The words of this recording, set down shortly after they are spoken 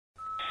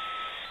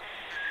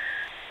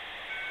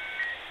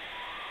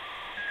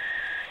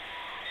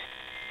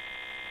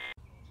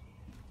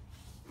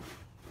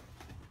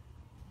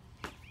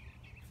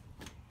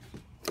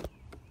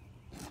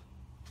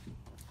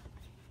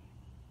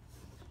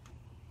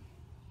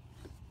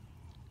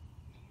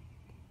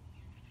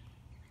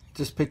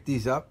Just picked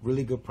these up,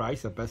 really good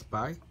price at Best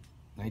Buy,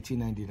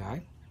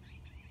 $19.99.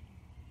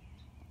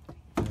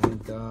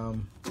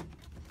 And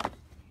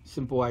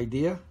simple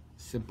idea,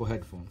 simple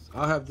headphones.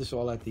 I'll have this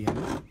all at the end.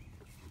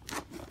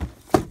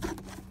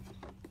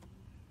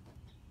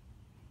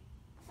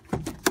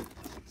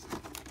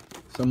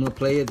 So I'm going to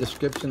play a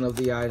description of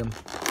the item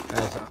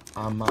as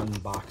I'm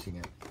unboxing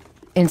it.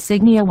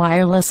 Insignia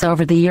wireless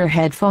over-the-ear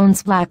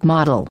headphones, black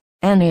model,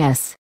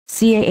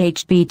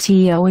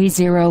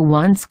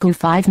 NS-CAHBTOE01 SKU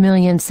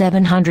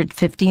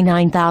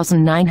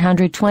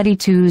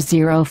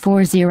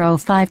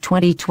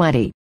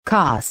 5,759,922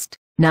 Cost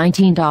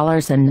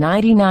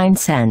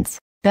 $19.99.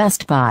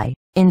 Best Buy,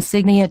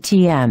 Insignia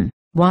TM,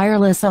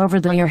 wireless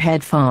over-the-ear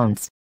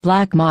headphones,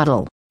 black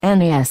model,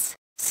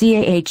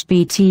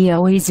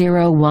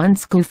 NS-CAHBTOE01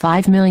 SKU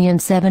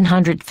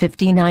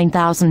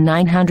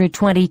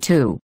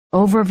 5,759,922.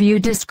 Overview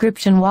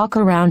description: walk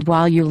around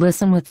while you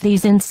listen with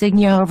these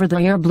Insignia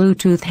over-the-ear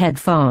Bluetooth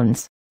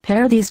headphones.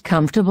 Pair these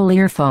comfortable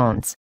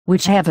earphones,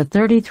 which have a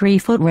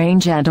 33-foot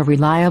range and a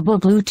reliable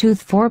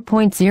Bluetooth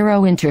 4.0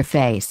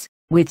 interface,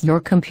 with your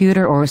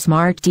computer or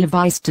smart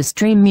device to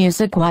stream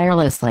music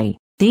wirelessly.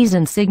 These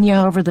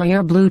Insignia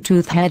over-the-ear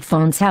Bluetooth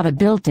headphones have a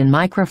built-in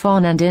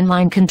microphone and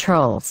inline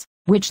controls,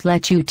 which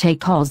let you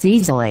take calls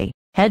easily.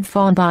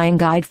 Headphone buying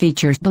guide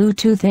features: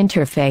 Bluetooth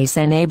interface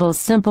enables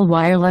simple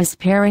wireless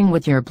pairing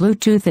with your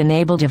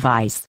Bluetooth-enabled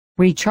device.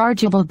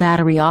 Rechargeable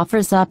battery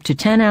offers up to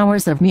 10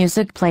 hours of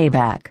music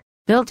playback.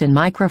 Built-in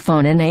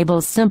microphone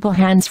enables simple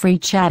hands-free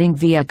chatting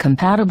via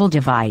compatible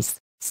device.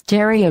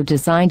 Stereo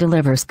design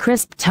delivers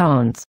crisp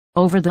tones.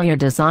 Over-the-ear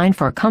design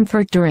for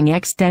comfort during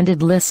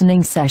extended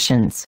listening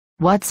sessions.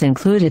 What's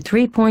included: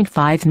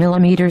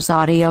 3.5mm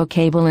audio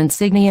cable,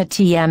 Insignia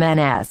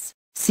TMNS.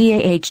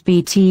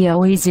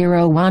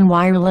 CAHBTOE01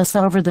 wireless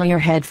over-the-ear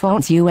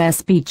headphones,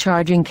 USB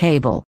charging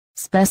cable.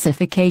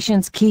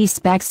 Specifications: key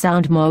specs,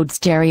 sound mode,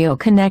 stereo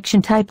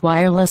connection type,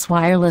 wireless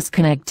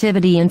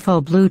connectivity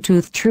info,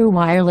 Bluetooth true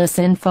wireless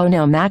info,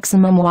 no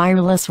maximum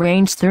wireless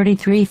range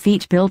 33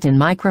 feet, built-in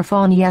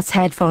microphone yes,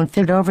 headphone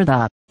fit over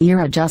the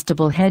ear,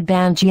 adjustable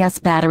headband yes,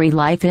 battery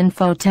life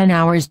info 10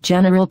 hours,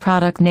 general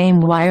product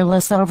name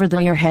wireless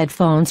over-the-ear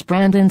headphones,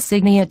 brand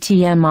Insignia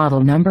TM,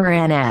 model number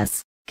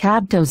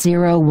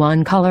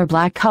NS-CAHBTOE01, color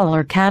black,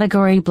 color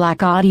category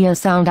black, audio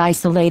sound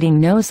isolating,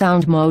 no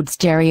sound mode,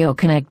 stereo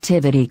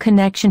connectivity,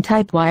 connection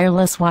type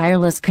wireless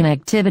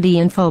connectivity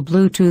info,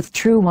 Bluetooth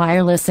true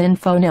wireless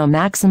info, no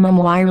maximum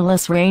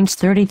wireless range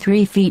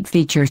 33 feet,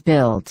 features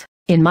built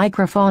in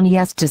microphone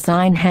yes,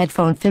 design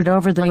headphone fit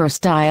over-the-ear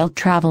style,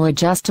 travel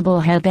adjustable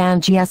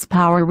headband yes,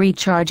 power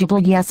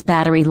rechargeable yes,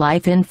 battery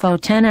life info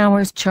 10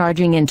 hours,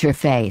 charging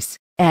interface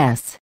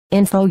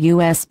info,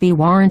 USB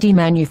warranty,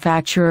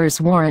 manufacturer's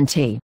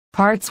warranty,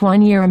 parts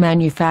 1 year,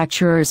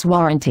 manufacturer's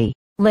warranty,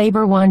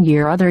 labor 1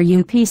 year, other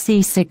UPC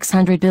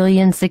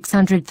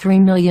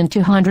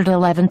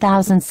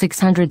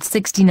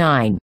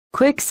 600,603,211,669.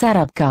 Quick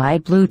setup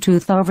guide: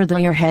 Bluetooth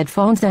over-the-ear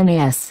headphones,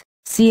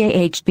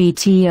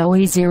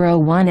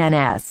 NS-CAHBTOE01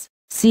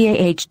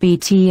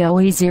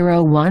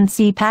 NS-CAHBTOE01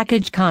 C.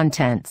 Package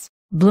contents: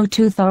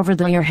 Bluetooth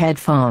over-the-ear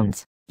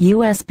headphones,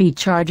 USB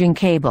charging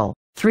cable,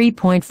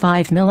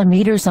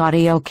 3.5mm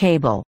audio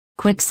cable.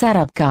 Quick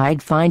setup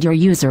guide: find your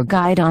user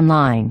guide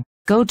online.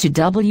 Go to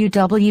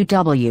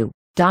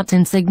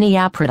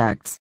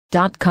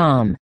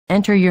www.insigniaproducts.com,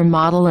 enter your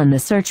model in the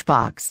search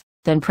box,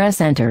 then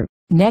press enter.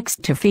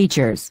 Next to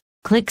features,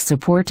 click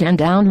support and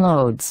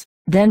downloads,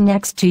 then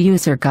next to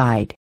user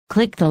guide,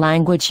 click the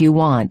language you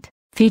want.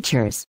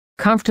 Features: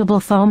 comfortable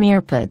foam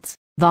earbuds,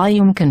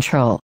 volume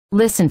control,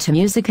 listen to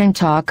music and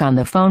talk on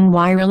the phone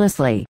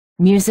wirelessly,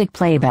 music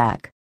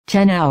playback,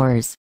 10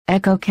 hours,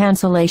 echo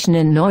cancellation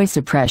and noise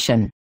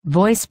suppression,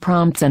 voice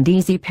prompts and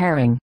easy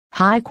pairing,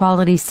 high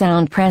quality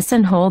sound, press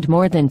and hold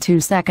more than 2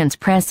 seconds,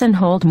 press and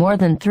hold more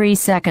than 3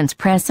 seconds,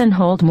 press and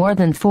hold more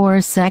than 4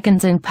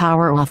 seconds, in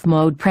power off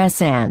mode,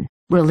 press and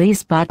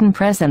release button,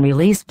 press and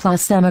release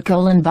plus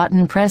semicolon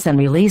button, press and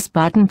release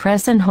button,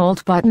 press and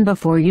hold button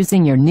before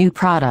using your new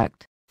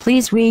product.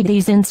 Please read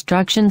these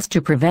instructions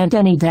to prevent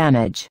any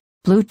damage.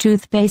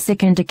 Bluetooth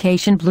basic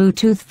indication,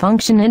 Bluetooth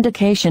function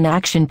indication,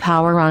 action,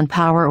 power on,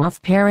 power off,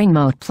 pairing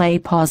mode, play,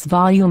 pause,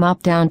 volume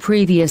up, down,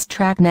 previous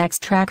track,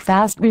 next track,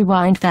 fast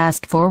rewind,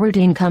 fast forward,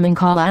 incoming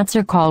call,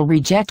 answer call,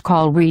 reject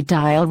call,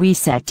 redial,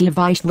 reset,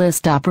 device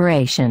list,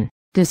 operation.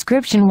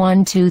 Description: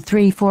 1 2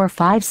 3 4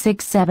 5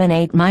 6 7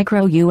 8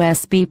 micro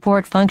USB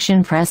port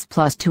function. Press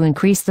plus to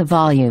increase the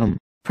volume.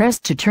 Press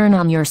to turn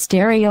on your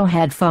stereo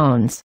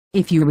headphones.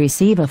 If you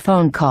receive a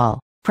phone call,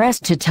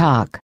 press to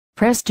talk.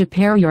 Press to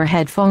pair your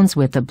headphones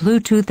with the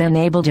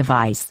Bluetooth-enabled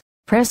device.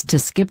 Press to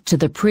skip to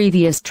the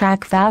previous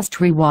track, fast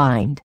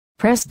rewind.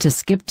 Press to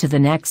skip to the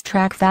next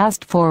track,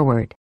 fast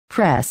forward.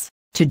 Press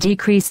to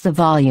decrease the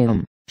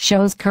volume.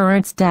 Shows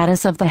current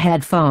status of the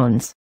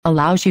headphones.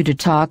 Allows you to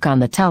talk on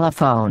the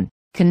telephone.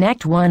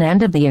 Connect one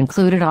end of the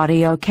included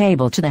audio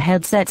cable to the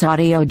headset's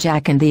audio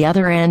jack and the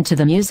other end to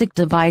the music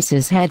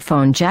device's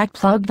headphone jack.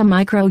 Plug the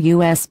micro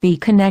USB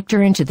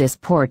connector into this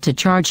port to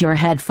charge your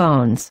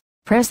headphones.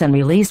 Press and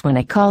release when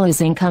a call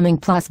is incoming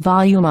plus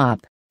volume up.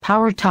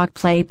 Power talk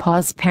play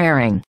pause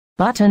pairing.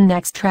 Button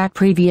next track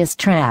previous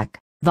track.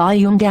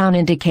 Volume down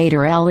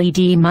indicator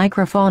LED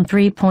microphone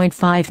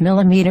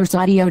 3.5mm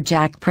audio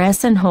jack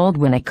press and hold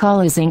when a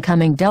call is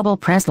incoming double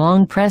press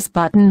long press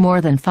button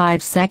more than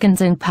 5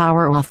 seconds in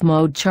power off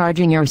mode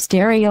charging your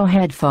stereo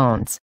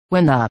headphones.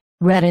 When the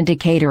red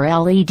indicator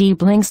LED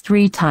blinks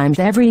 3 times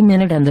every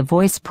minute and the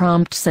voice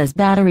prompt says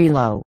battery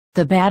low,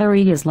 the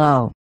battery is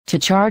low. To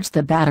charge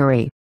the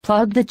battery,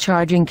 plug the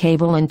charging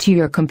cable into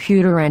your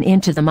computer and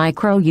into the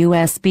micro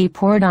USB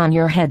port on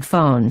your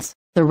headphones.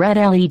 The red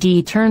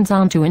LED turns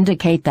on to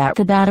indicate that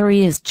the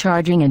battery is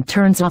charging and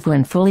turns off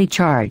when fully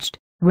charged.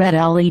 Red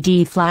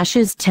LED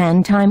flashes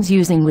 10 times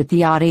using with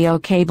the audio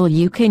cable.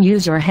 You can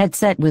use your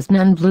headset with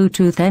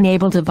non-Bluetooth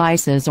enabled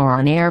devices or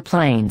on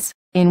airplanes,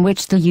 in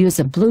which the use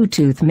of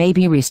Bluetooth may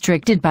be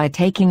restricted by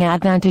taking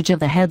advantage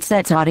of the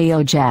headset's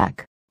audio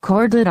jack.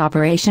 Cordless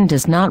operation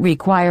does not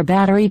require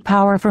battery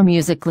power for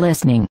music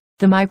listening.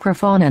 The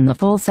microphone and the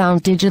full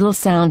sound digital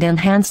sound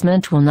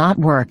enhancement will not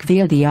work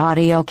via the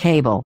audio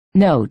cable.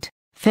 Note: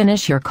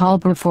 finish your call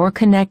before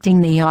connecting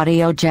the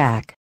audio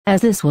jack,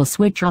 as this will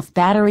switch off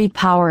battery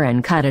power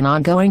and cut an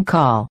ongoing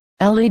call.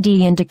 LED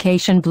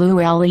indication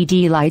blue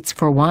LED lights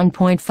for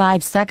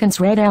 1.5 seconds,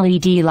 red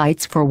LED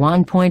lights for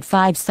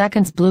 1.5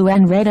 seconds, blue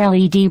and red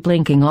LED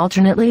blinking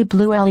alternately.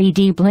 Blue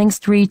LED blinks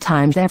 3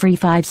 times every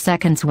 5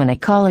 seconds when a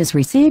call is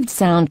received.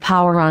 Sound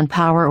power on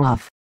power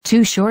off.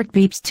 2 short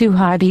beeps, 2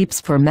 high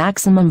beeps for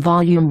maximum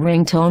volume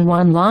ringtone,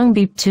 1 long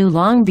beep, 2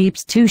 long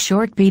beeps, 2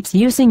 short beeps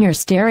using your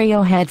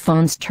stereo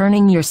headphones,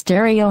 turning your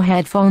stereo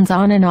headphones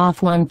on and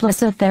off. 1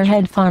 plus if their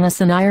headphones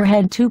and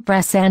earhead 2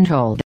 press and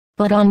hold.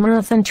 But on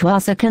more than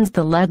 12 seconds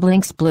the LED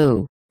blinks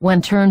blue,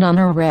 when turned on,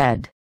 or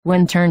red,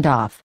 when turned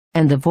off,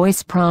 and the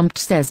voice prompt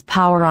says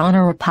power on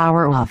or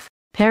power off.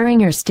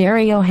 Pairing your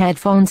stereo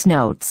headphones.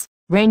 Notes: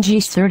 range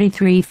is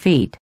 33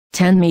 feet,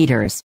 10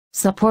 meters,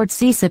 support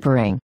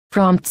C-zippering.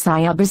 Prompt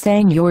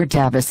saying your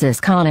device is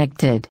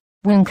connected.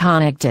 When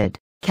connected,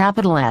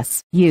 capital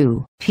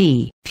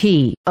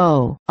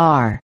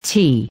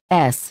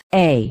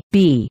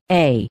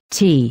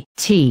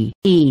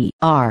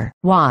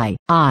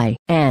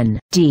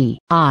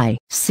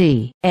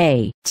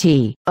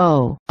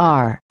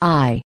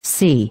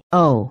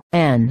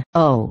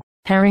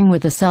Pairing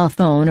with a cell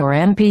phone or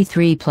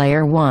MP3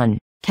 player. 1.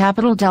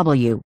 Capital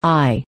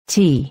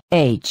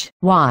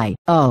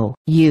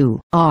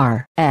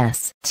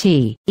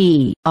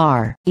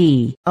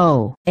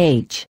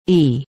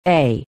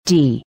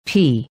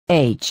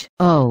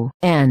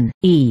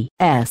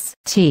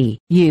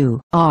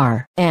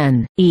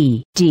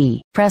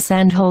Press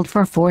and hold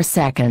for 4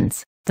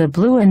 seconds. The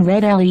blue and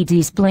red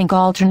LEDs blink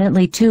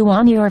alternately. 2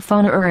 on your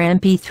phone or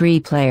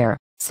MP3 player.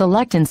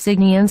 Select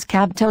Insignia's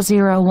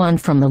NS-CAHBTOE01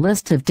 from the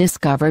list of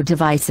discovered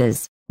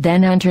devices.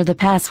 Then enter the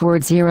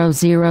password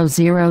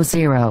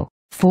 0000,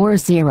 4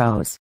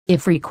 zeros,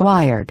 if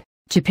required,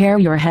 to pair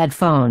your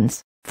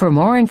headphones. For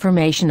more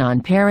information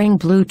on pairing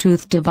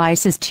Bluetooth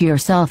devices to your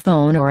cell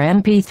phone or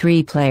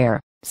MP3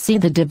 player, see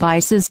the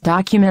device's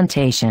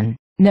documentation.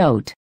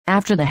 Note: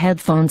 after the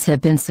headphones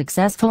have been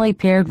successfully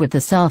paired with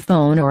the cell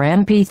phone or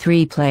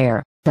MP3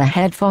 player, the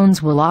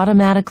headphones will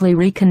automatically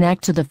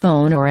reconnect to the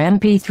phone or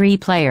MP3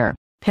 player.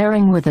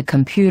 Pairing with a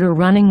computer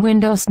running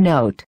Windows.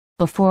 Note: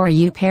 before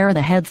you pair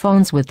the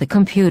headphones with the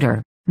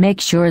computer, make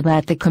sure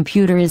that the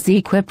computer is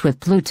equipped with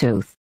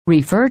Bluetooth.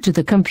 Refer to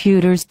the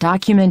computer's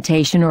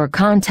documentation or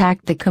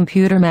contact the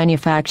computer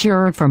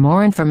manufacturer for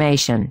more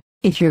information.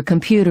 If your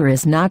computer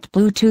is not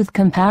Bluetooth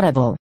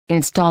compatible,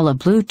 install a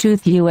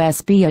Bluetooth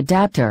USB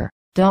adapter.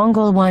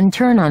 Dongle 1.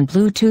 Turn on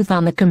Bluetooth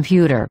on the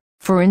computer.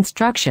 For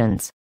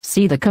instructions,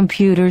 see the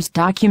computer's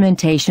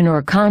documentation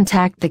or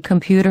contact the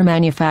computer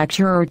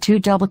manufacturer. 2.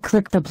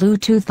 Double-click the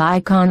Bluetooth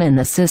icon in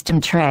the system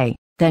tray.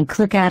 Then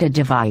click Add a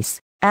device.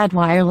 Add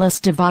wireless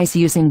device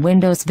using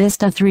Windows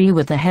Vista 3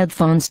 with the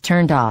headphones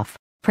turned off.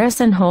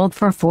 Press and hold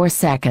for 4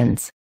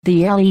 seconds.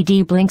 The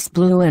LED blinks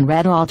blue and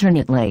red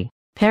alternately.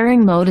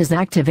 Pairing mode is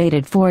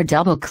activated. 4.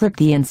 Double-click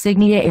the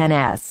Insignia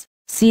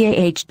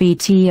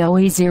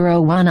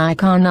NS-CAHBTOE01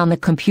 icon on the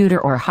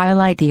computer or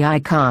highlight the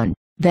icon.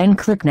 Then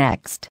click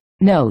Next.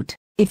 Note: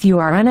 if you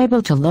are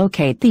unable to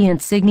locate the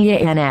Insignia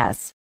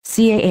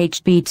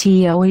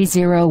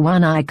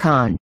NS-CAHBTOE01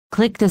 icon,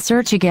 click the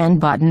Search Again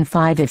button.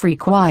 5. If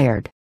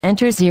required,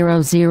 enter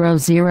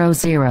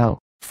 0000,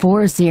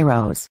 4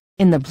 zeros,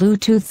 in the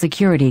Bluetooth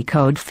security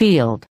code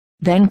field.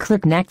 Then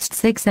click Next.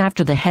 6.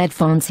 After the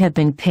headphones have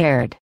been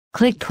paired,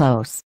 click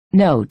Close.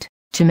 Note: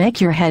 to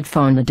make your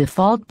headphone the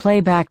default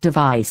playback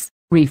device,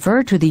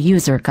 refer to the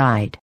user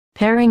guide.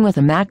 Pairing with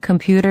a Mac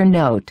computer.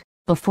 Note: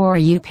 before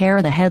you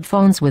pair the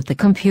headphones with the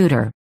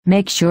computer,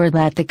 make sure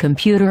that the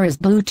computer is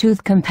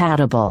Bluetooth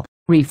compatible.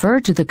 Refer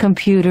to the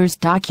computer's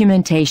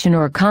documentation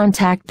or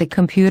contact the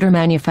computer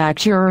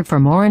manufacturer for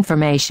more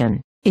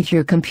information. If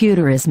your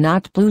computer is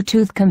not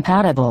Bluetooth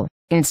compatible,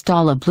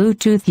 install a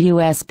Bluetooth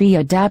USB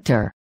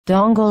adapter.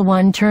 Dongle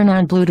 1. Turn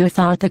on Bluetooth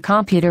on the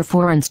computer.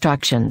 For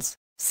instructions,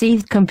 See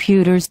the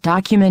computer's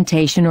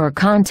documentation or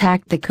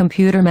contact the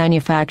computer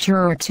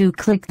manufacturer. 2.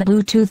 Click the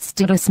Bluetooth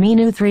status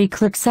menu. 3.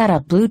 Click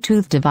Setup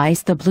Bluetooth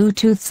device. The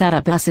Bluetooth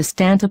setup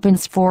assistant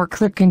opens. 4.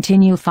 Click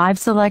Continue. 5.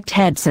 Select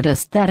headset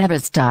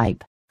device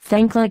type.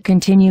 Then click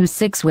Continue.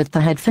 6. With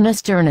the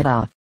headphones turn it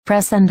off,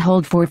 press and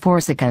hold for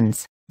 4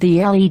 seconds.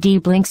 The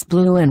LED blinks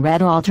blue and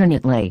red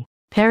alternately.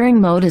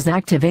 Pairing mode is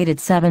activated.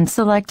 7.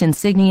 Select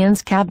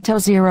Insignia's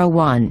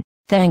CAHBTOE01.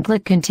 Then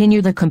click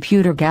Continue. The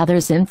computer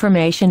gathers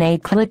information.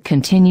 8. Click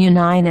Continue.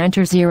 9.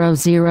 Enter 0000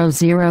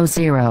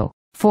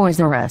 for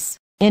Zorus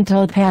into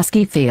the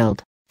passkey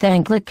field.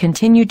 Then click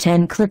Continue.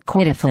 10. Click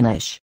Quit to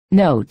finish.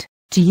 Note: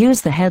 to use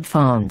the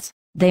headphones,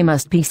 they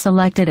must be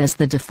selected as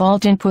the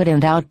default input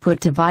and output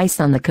device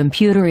on the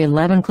computer.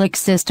 11. Click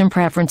System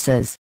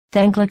Preferences.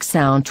 Then click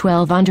Sound.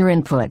 12. Under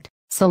Input,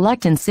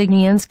 select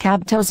Insignia's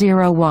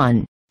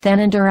CAHBTOE01. Then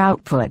enter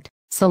Output,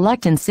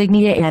 select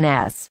Insignia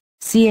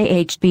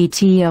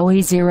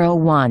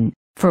NS-CAHBTOE01.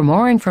 For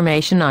more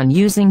information on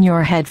using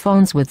your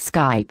headphones with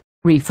Skype,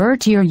 refer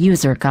to your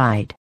user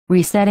guide.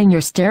 Resetting your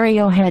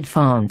stereo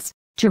headphones.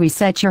 To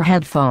reset your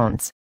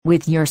headphones,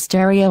 with your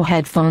stereo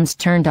headphones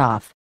turned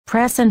off,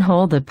 press and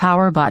hold the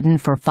power button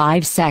for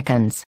 5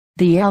 seconds.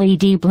 The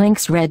LED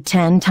blinks red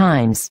 10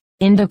 times,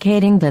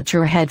 indicating that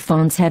your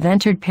headphones have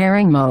entered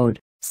pairing mode.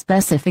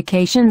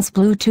 Specifications: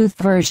 Bluetooth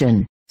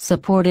version,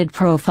 supported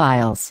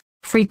profiles,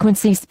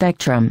 frequency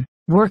spectrum,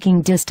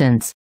 working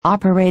distance,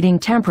 operating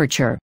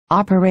temperature,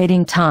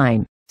 operating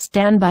time,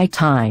 standby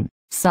time,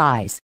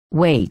 size,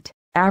 weight,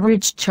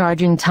 average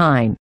charging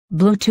time,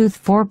 Bluetooth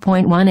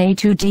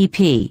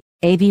 4.1A2DP,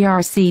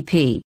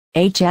 AVRCP,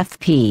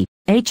 HFP,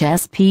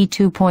 HSP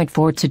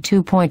 2.4 to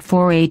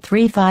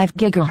 2.4835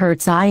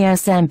 GHz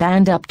ISM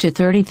band up to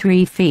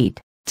 33 feet,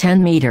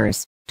 10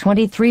 meters,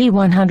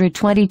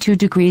 122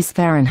 degrees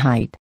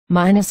Fahrenheit,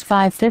 minus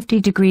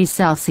 550 degrees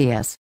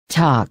Celsius,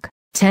 talk,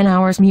 10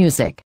 hours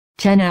music,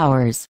 10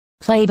 hours,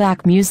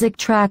 playback music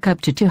track up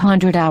to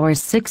 200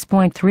 hours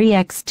 6.3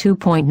 x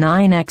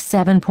 2.9 x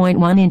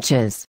 7.1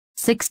 inches,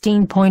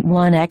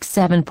 16.1 x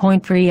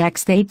 7.3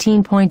 x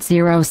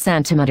 18.0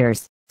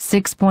 centimeters,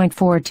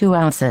 6.42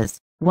 ounces,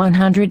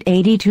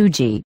 182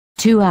 G,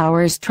 2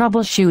 hours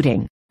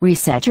troubleshooting.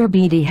 Reset your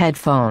BD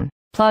headphone.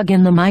 Plug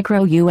in the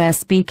micro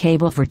USB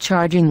cable for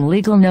charging.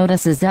 Legal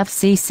notices.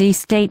 FCC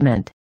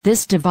statement.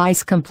 This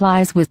device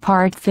complies with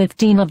Part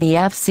 15 of the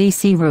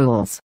FCC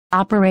rules.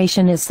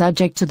 Operation is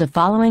subject to the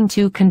following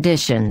 2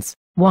 conditions.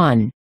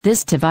 1.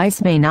 This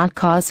device may not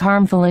cause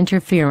harmful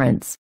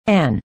interference.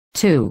 And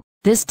 2.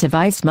 This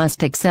device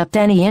must accept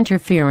any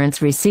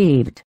interference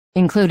received,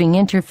 including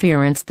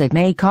interference that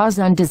may cause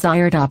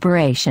undesired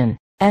operation.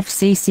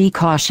 FCC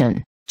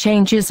caution.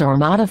 Changes or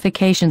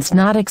modifications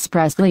not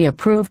expressly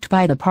approved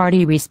by the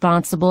party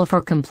responsible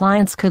for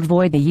compliance could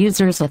void the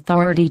user's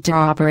authority to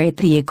operate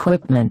the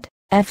equipment.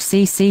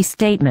 FCC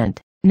statement.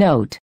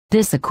 Note: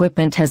 this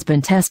equipment has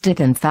been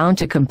tested and found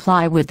to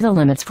comply with the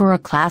limits for a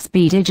Class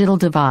B digital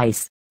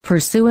device,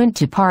 pursuant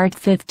to Part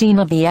 15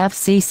 of the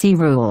FCC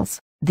rules.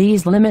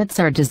 These limits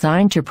are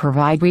designed to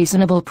provide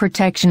reasonable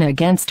protection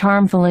against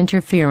harmful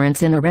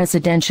interference in a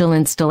residential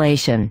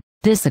installation.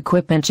 This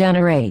equipment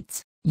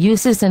generates,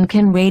 uses and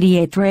can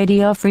radiate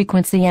radio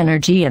frequency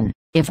energy and,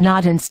 if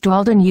not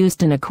installed and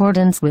used in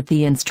accordance with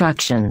the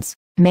instructions,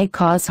 may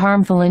cause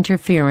harmful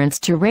interference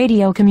to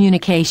radio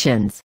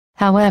communications.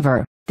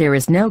 However, there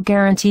is no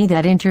guarantee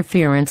that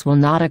interference will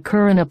not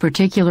occur in a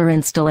particular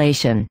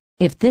installation.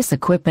 If this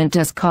equipment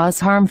does cause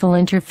harmful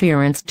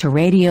interference to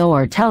radio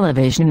or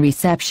television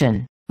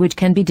reception, which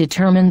can be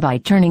determined by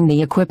turning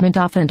the equipment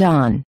off and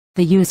on,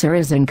 the user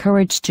is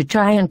encouraged to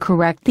try and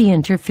correct the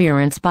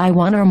interference by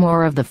one or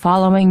more of the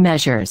following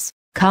measures: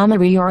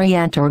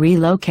 reorient or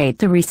relocate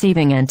the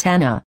receiving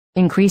antenna,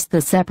 increase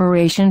the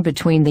separation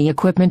between the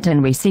equipment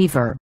and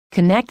receiver,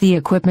 connect the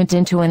equipment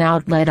into an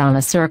outlet on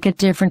a circuit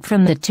different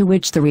from that to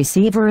which the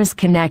receiver is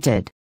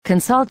connected,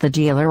 consult the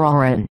dealer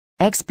or an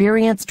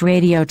experienced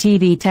radio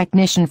TV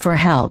technician for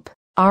help.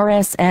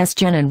 RSS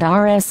Gen and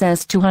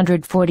RSS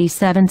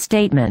 247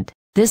 statement.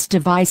 This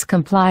device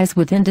complies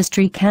with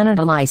Industry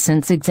Canada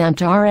License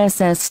Exempt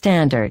RSS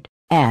Standard.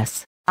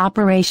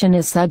 Operation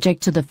is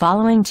subject to the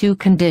following 2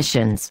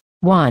 conditions.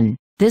 1.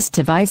 This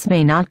device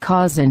may not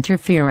cause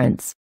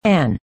interference.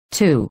 And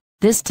 2.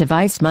 This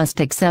device must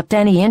accept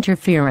any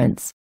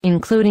interference,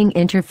 including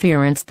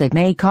interference that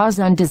may cause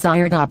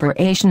undesired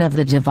operation of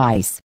the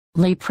device.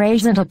 Le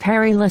présent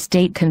appareil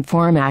state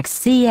conforme axe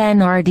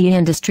CNRD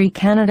Industry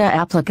Canada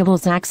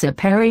applicables axe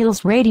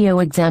appareils radio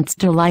exempts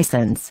de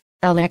licence.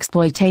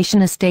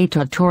 L'exploitation estate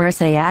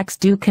autorise axe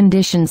du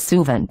conditions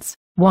suivantes.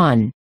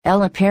 1.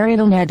 L'appareil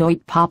ne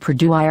doit pas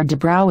produire de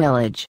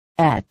brouillage.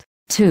 Et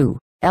 2.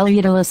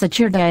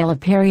 L'utilisateur de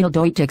l'appareil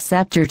doit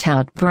accepter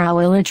tout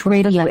brouillage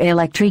radio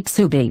électrique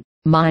subit,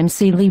 même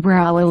si le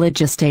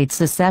brouillage estate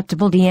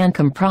susceptible d'en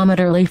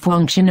compromettre le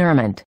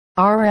fonctionnement.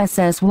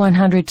 RSS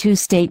 102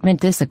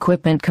 statement. This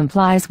equipment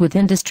complies with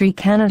Industry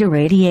Canada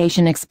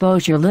radiation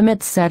exposure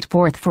limits set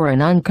forth for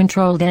an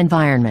uncontrolled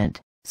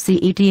environment.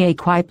 CETA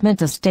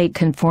Equipment Estate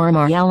Conform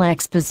RL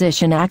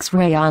Exposition Ax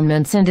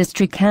Rayonments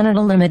Industry Canada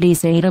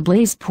Limites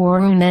établis pour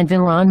un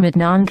environnement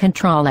non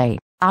contrôlé.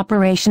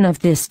 Operation of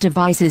this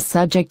device is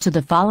subject to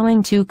the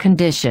following two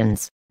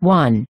conditions.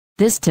 1.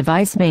 This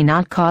device may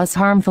not cause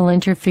harmful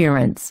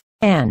interference.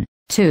 And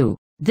 2.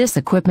 This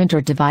equipment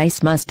or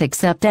device must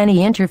accept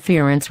any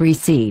interference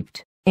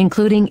received,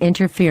 including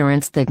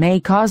interference that may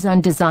cause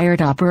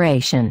undesired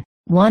operation.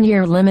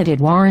 1-year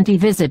limited warranty.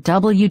 Visit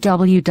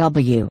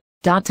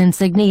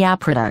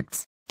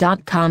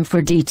www.insigniaproducts.com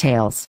for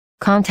details.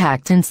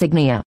 Contact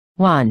Insignia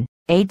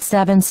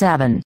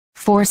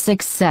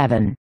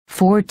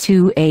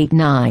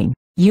 1-877-467-4289.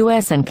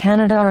 US and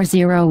Canada are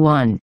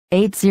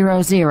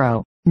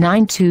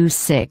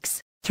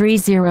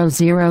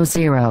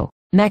 01-800-926-3000.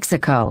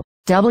 Mexico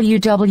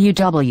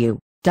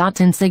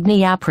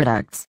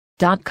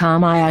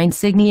www.insigniaproducts.com.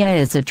 Insignia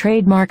is a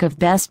trademark of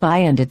Best Buy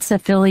and its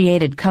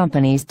affiliated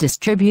companies,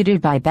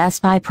 distributed by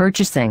Best Buy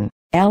Purchasing,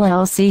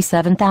 LLC,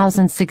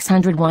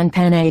 7601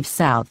 Penn Ave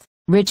South,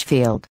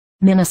 Richfield,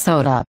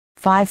 Minnesota,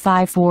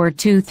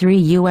 55423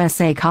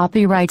 USA.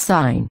 Copyright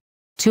sign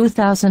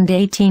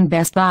 2018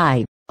 Best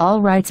Buy,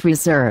 all rights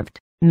reserved.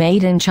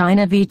 Made in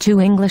China.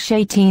 V2 English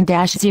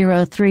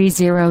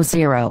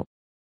 18-0300.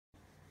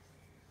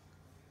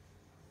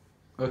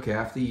 Okay,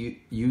 after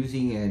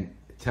using and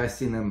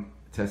testing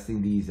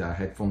these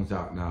headphones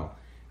out now,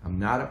 I'm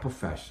not a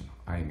professional.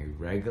 I am a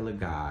regular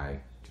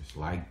guy, just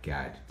like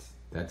gadgets.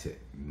 That's it.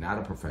 Not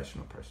a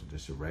professional person,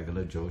 just a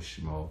regular Joe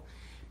Schmo.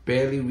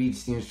 Barely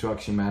reads the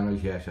instruction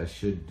manuals. Yes, I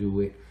should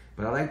do it,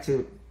 but I like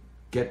to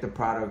get the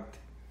product,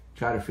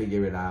 try to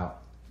figure it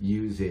out,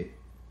 use it,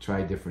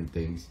 try different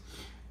things.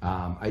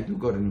 I do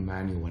go to the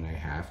manual when I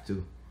have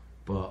to,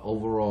 but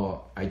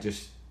overall, I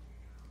just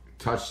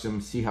touch them,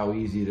 see how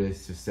easy it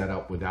is to set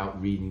up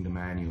without reading the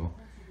manual,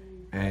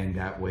 and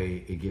that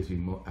way it gives me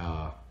more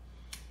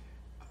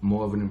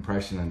of an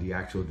impression on the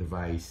actual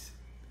device,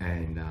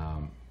 and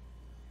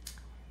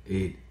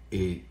it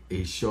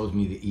shows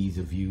me the ease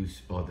of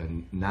use or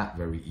the not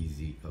very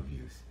easy of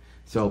use.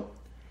 So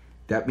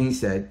that being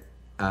said,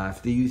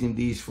 after using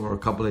these for a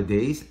couple of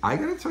days, I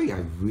gotta tell you,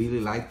 I really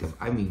like them.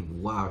 I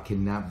mean, wow, I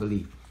cannot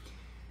believe.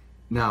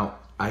 Now,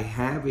 I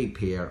have a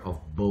pair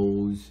of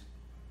Bose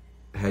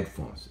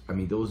headphones. I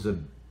mean, those are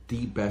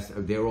the best.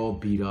 They're all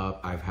beat up.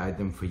 I've had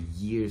them for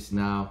years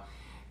now.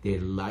 They're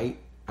light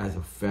as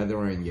a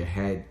feather in your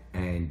head,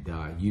 and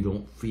you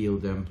don't feel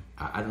them.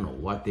 I don't know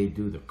what they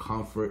do. The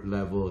comfort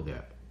level,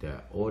 the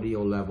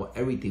audio level,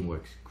 everything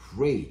works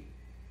great.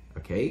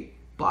 Okay,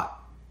 but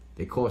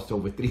they cost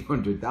over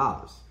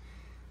 $300.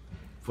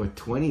 For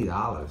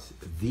 $20,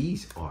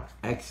 these are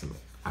excellent.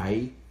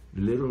 I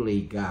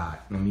literally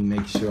got, let me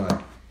make sure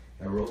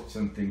I wrote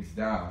some things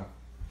down.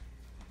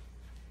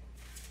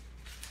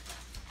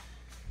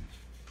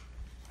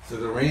 So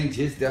the range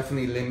is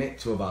definitely limited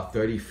to about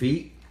 30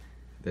 feet.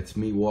 That's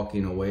me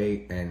walking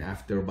away, and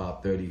after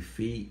about 30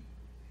 feet,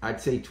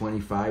 I'd say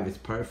 25 is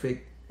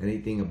perfect.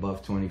 Anything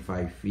above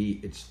 25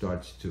 feet, it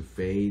starts to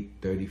fade.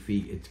 30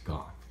 feet, it's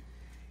gone.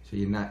 So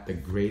you're not the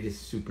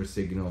greatest super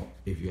signal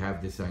if you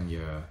have this on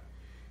your,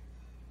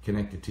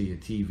 connected to your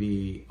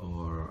TV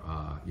or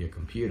your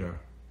computer.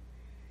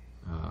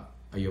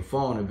 Your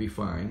phone will be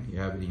fine. You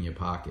have it in your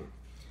pocket.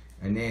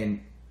 And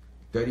then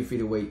 30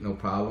 feet away, no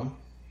problem.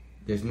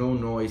 There's no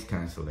noise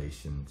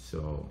cancellation.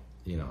 So,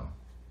 you know,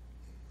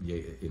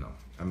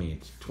 I mean,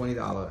 it's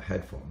 $20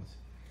 headphones.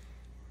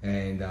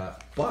 And,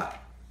 but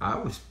I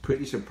was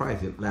pretty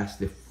surprised. It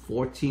lasted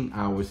 14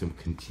 hours of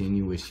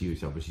continuous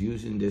use. I was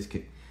using this,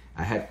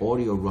 I had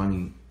audio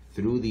running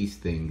through these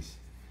things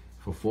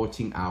for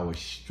 14 hours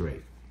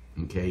straight.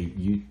 Okay,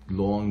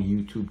 long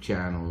YouTube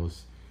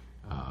channels,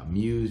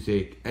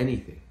 music,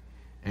 anything.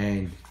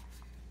 And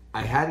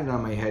I had it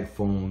on my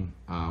headphone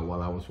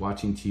while I was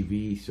watching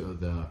TV, so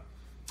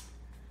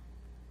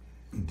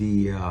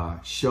the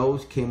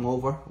shows came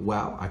over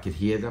well. I could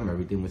hear them,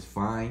 everything was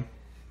fine.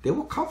 They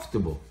were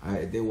comfortable.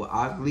 They were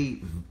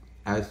oddly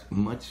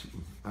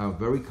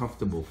very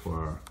comfortable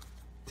for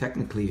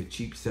technically a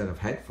cheap set of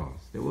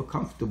headphones. They were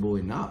comfortable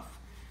enough.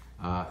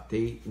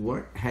 They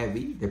weren't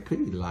heavy, they're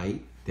pretty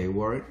light. They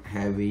weren't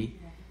heavy.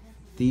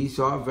 These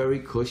are very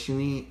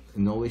cushiony,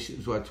 no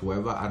issues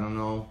whatsoever. I don't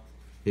know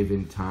if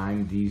in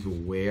time these will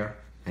wear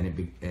and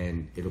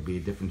it'll be a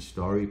different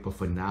story, but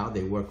for now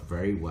they work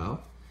very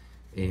well.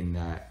 And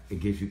it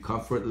gives you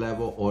comfort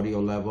level, audio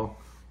level.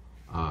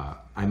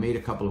 I made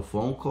a couple of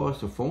phone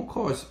calls. The phone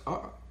calls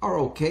are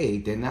okay.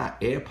 They're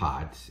not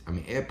AirPods. I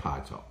mean,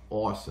 AirPods are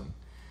awesome.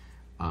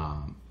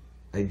 I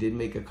did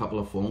make a couple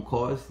of phone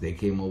calls. They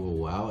came over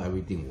well.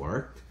 Everything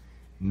worked.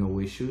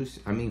 No issues.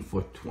 I mean,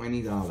 for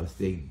 $20,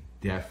 they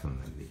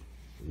definitely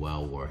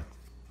well worth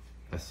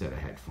a set of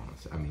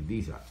headphones. I mean,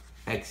 these are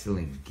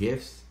excellent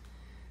gifts,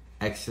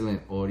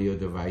 excellent audio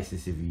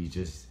devices if you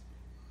just,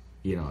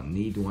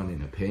 need one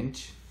in a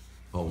pinch,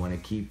 or want to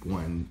keep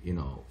one,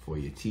 for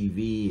your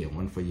TV and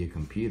one for your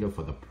computer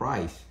for the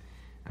price.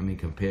 I mean,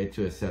 compared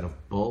to a set of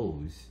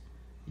Bose,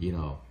 you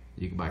can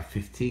buy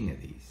 15 of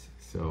these.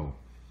 So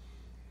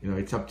You know,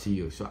 it's up to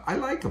you. So I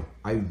like them.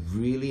 I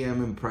really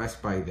am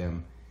impressed by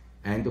them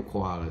and the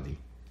quality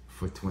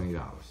for $20.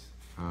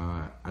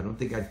 I don't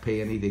think I'd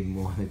pay anything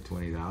more than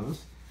 $20,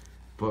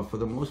 but for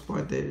the most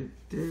part,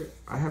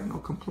 I have no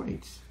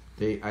complaints.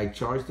 I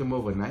charged them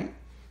overnight,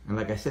 and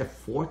like I said,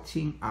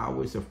 14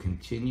 hours of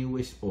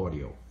continuous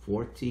audio.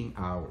 14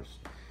 hours.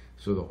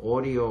 So the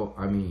audio,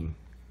 I mean,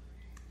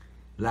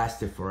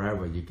 lasted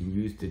forever. You can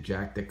use the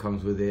jack that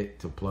comes with it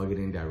to plug it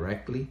in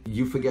directly.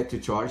 You forget to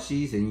charge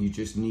these and you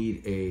just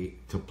need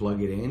to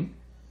plug it in,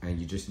 and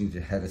you just need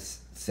to have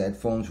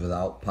headphones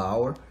without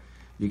power.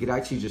 You could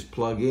actually just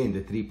plug in the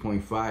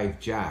 3.5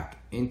 jack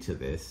into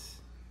this,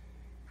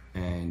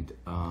 and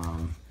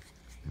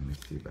let me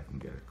see if I can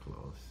get it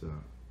close.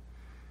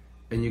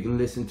 And you can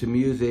listen to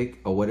music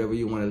or whatever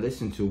you want to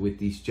listen to with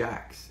these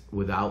jacks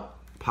without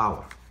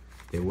power.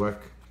 They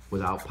work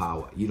without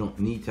power. You don't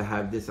need to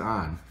have this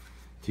on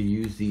to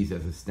use these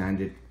as a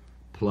standard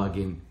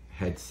plug-in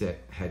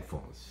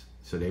headphones.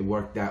 So they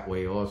work that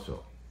way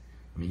also.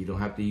 I mean, you don't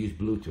have to use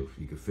Bluetooth.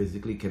 You can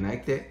physically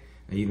connect it,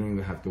 and you don't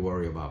even have to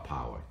worry about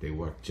power. They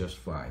work just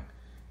fine.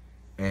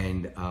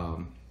 And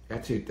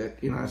that's it.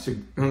 That's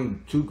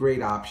two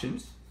great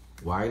options.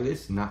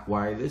 Wireless, not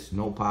wireless,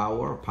 no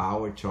power,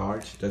 power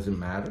charge, doesn't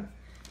matter.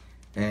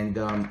 And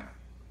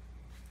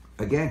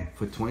again,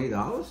 for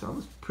 $20, I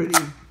was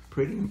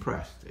pretty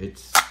impressed.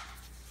 It's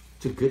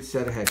a good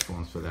set of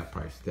headphones for that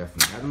price,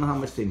 definitely. I don't know how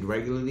much they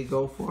regularly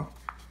go for.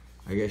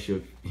 I guess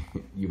you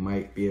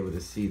might be able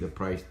to see the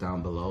price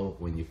down below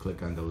when you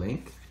click on the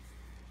link.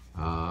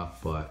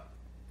 But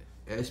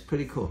it's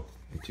pretty cool.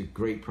 It's a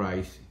great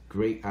price,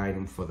 great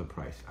item for the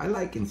price. I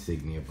like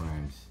Insignia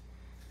brands.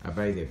 I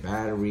buy their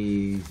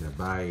batteries, I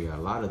buy a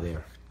lot of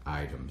their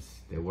items.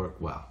 They work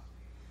well.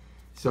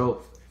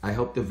 So I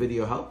hope the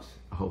video helps.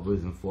 I hope it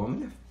was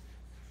informative.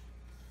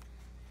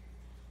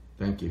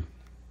 Thank you.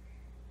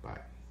 Bye.